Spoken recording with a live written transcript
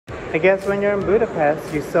I guess when you're in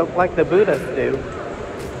Budapest, you soak like the Buddhas do.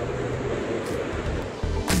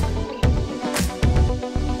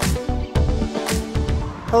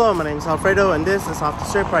 Hello, my name is Alfredo and this is Off the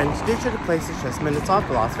Strip, where I introduce you to places just minutes off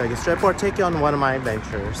the Las Vegas Strip or take you on one of my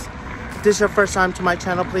adventures. If this is your first time to my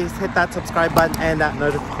channel, please hit that subscribe button and that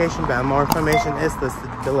notification bell. More information is listed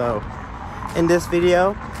below. In this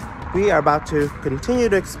video, we are about to continue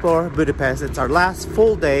to explore Budapest. It's our last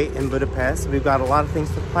full day in Budapest. We've got a lot of things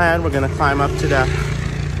to plan. We're going to climb up to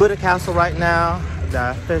the Buda Castle right now,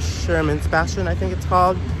 the Fisherman's Bastion, I think it's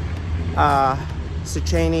called,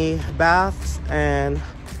 Szechenyi Baths, and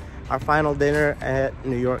our final dinner at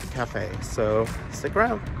New York Cafe. So stick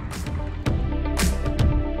around.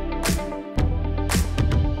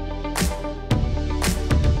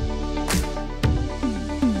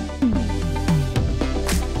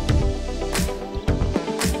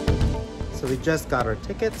 So we just got our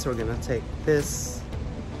tickets. We're gonna take this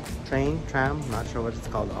tram, not sure what it's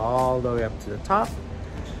called, all the way up to the top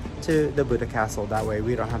to the Buda Castle. That way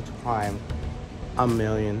we don't have to climb a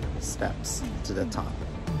million steps to the top.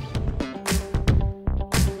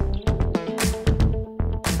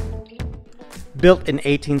 Built in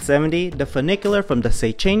 1870, the funicular from the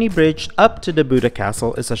Szechenyi Bridge up to the Buda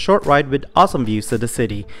Castle is a short ride with awesome views of the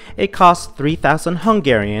city. It costs 3,000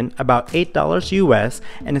 Hungarian, about $8 US,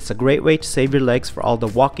 and it's a great way to save your legs for all the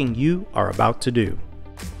walking you are about to do.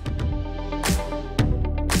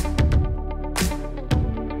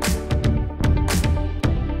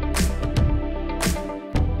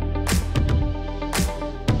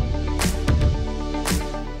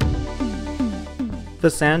 The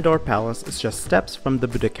Sandor Palace is just steps from the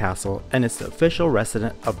Buda Castle and is the official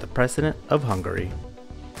residence of the President of Hungary.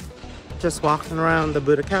 Just walking around the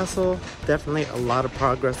Buda Castle, definitely a lot of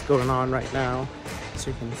progress going on right now. As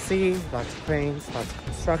you can see, lots of cranes, lots of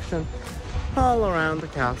construction all around the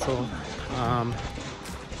castle.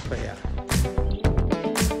 But yeah.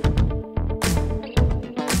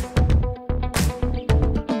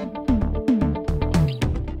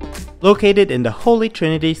 Located in the Holy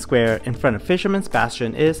Trinity Square in front of Fisherman's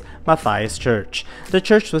Bastion is Matthias Church. The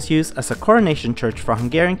church was used as a coronation church for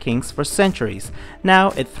Hungarian kings for centuries. Now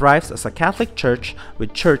it thrives as a Catholic church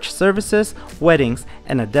with church services, weddings,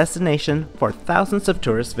 and a destination for thousands of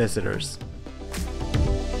tourist visitors.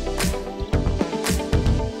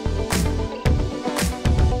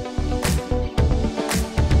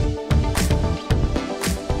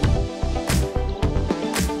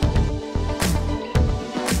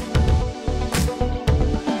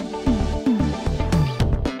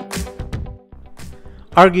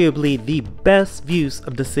 Arguably the best views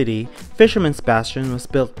of the city, Fisherman's Bastion was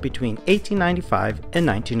built between 1895 and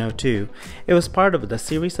 1902. It was part of the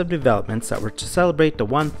series of developments that were to celebrate the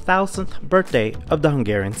 1000th birthday of the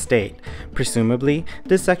Hungarian state. Presumably,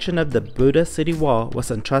 this section of the Buda city wall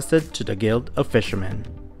was entrusted to the Guild of Fishermen.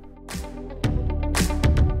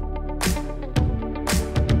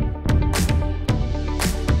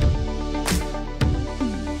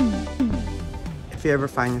 If you ever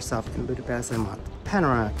find yourself in Budapest and want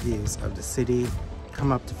panoramic views of the city,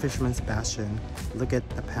 come up to Fisherman's Bastion, look at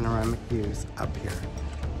the panoramic views up here.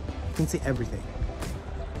 You can see everything.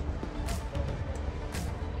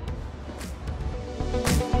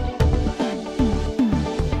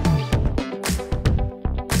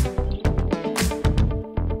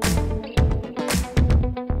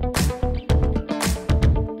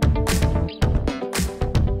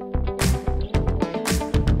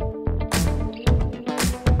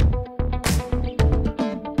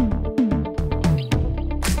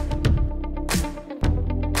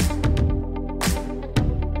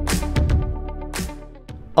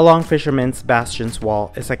 Along Fisherman's Bastion's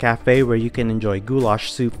wall is a cafe where you can enjoy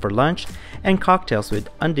goulash soup for lunch and cocktails with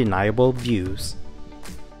undeniable views.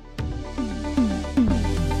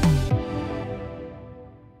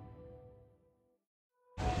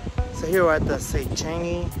 So here we're at the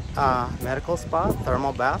Szechenyi medical spa,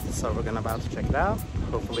 thermal bath, so we're about to check it out.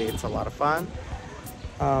 Hopefully it's a lot of fun.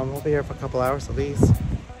 We'll be here for a couple hours at least.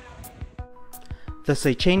 The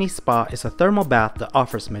Szechenyi Spa is a thermal bath that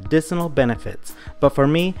offers medicinal benefits, but for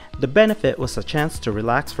me, the benefit was a chance to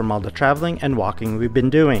relax from all the traveling and walking we've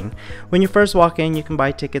been doing. When you first walk in, you can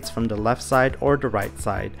buy tickets from the left side or the right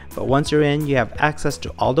side, but once you're in, you have access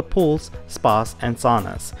to all the pools, spas, and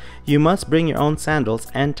saunas. You must bring your own sandals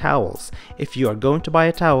and towels. If you are going to buy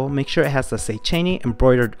a towel, make sure it has the Szechenyi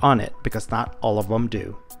embroidered on it, because not all of them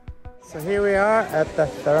do. So here we are at the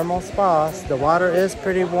thermal spas. The water is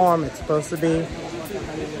pretty warm. It's supposed to be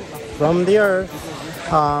from the earth.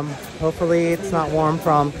 Hopefully it's not warm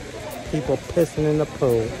from people pissing in the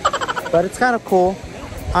pool. But it's kind of cool.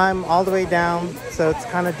 I'm all the way down, so it's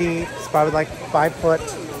kind of deep. It's probably like 5 foot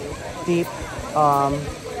deep,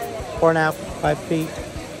 4.5, 5 feet.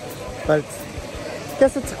 But I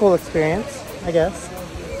guess it's a cool experience, I guess.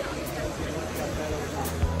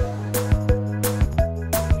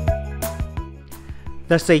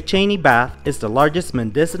 The Szechenyi Bath is the largest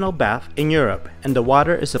medicinal bath in Europe, and the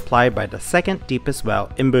water is supplied by the second deepest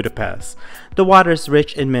well in Budapest. The water is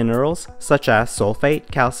rich in minerals such as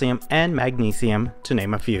sulfate, calcium, and magnesium, to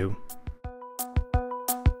name a few.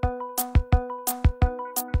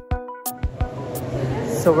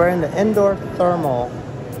 So we're in the indoor thermal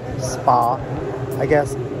spa. I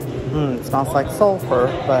guess it smells like sulfur,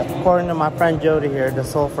 but according to my friend Jody here, the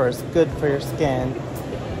sulfur is good for your skin.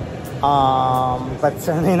 But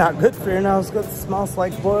certainly not good for your nose because it smells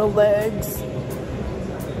like boiled eggs.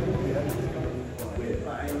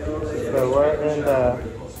 So we're in the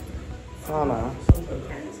sauna.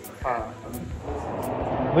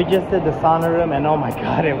 We just did the sauna room and oh my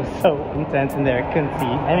god, it was so intense in there. I couldn't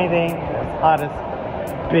see anything. It was hot as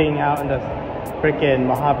being out in the freaking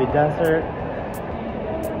Mojave Desert.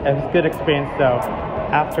 It was a good experience though.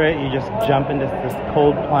 After it, you just jump into this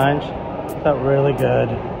cold plunge. It felt really good.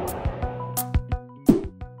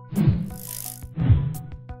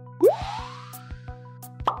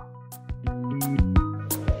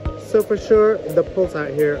 So for sure, the pools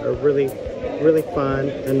out here are really fun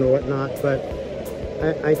and whatnot, but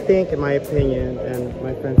I think, in my opinion, and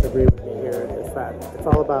my friends agree with me here, is that it's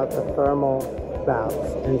all about the thermal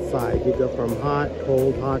baths inside. You go from hot,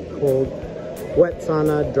 cold, wet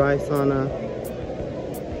sauna, dry sauna.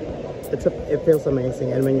 It feels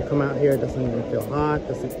amazing, and when you come out here, it doesn't even feel hot.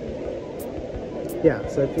 Yeah,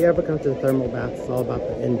 so if you ever come to the thermal baths, it's all about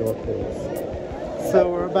the indoor pools. So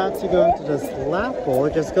we're about to go into this lap pool.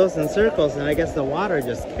 It just goes in circles, and I guess the water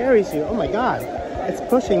just carries you. Oh my god, it's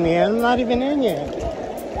pushing me, and I'm not even in yet.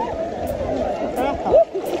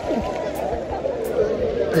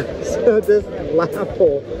 So this lap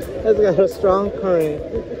pool has got a strong current,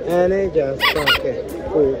 and it just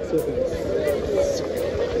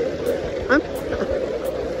I'm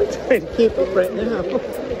trying to keep up right now.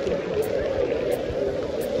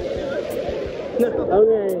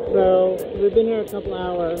 Okay, so we've been here a couple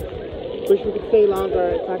hours. Wish we could stay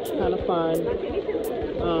longer. It's actually kind of fun.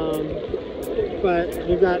 But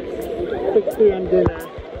we got 6 p.m. dinner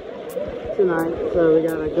tonight, so we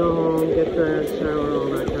gotta go home, get dressed, shower, all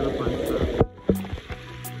that kind of fun stuff.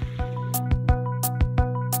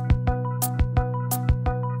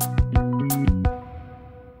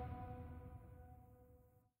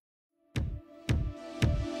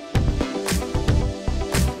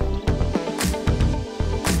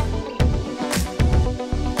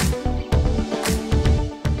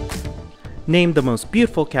 Named the most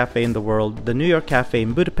beautiful cafe in the world, the New York Cafe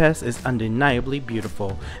in Budapest is undeniably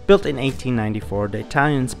beautiful. Built in 1894, the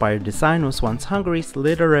Italian-inspired design was once Hungary's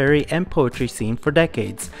literary and poetry scene for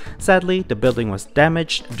decades. Sadly, the building was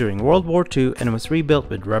damaged during World War II and was rebuilt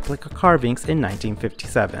with replica carvings in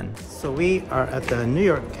 1957. So we are at the New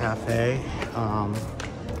York Cafe,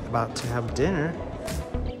 about to have dinner.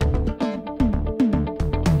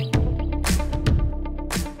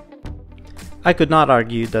 I could not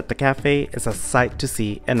argue that the cafe is a sight to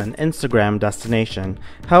see and an Instagram destination.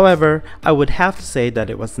 However, I would have to say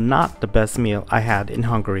that it was not the best meal I had in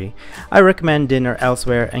Hungary. I recommend dinner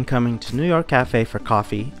elsewhere and coming to New York Cafe for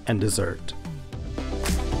coffee and dessert.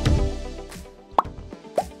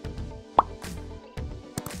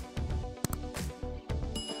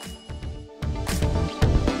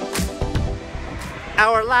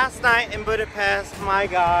 Our last night in Budapest, my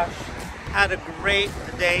gosh, had a great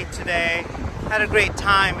day today. Had a great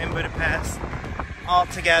time in Budapest all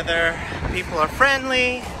together. People are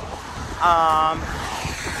friendly,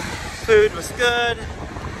 food was good,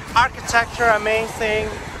 architecture amazing.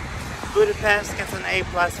 Budapest gets an A+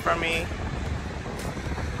 from me.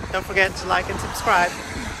 Don't forget to like and subscribe.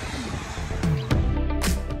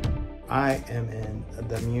 I am in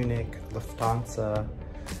the Munich Lufthansa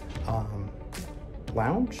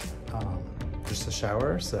lounge, just a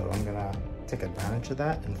shower, so I'm gonna take advantage of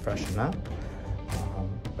that and freshen up.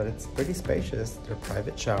 But it's pretty spacious. They're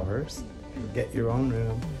private showers. You get your own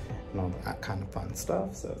room and all that kind of fun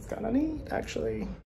stuff, so it's kind of neat actually.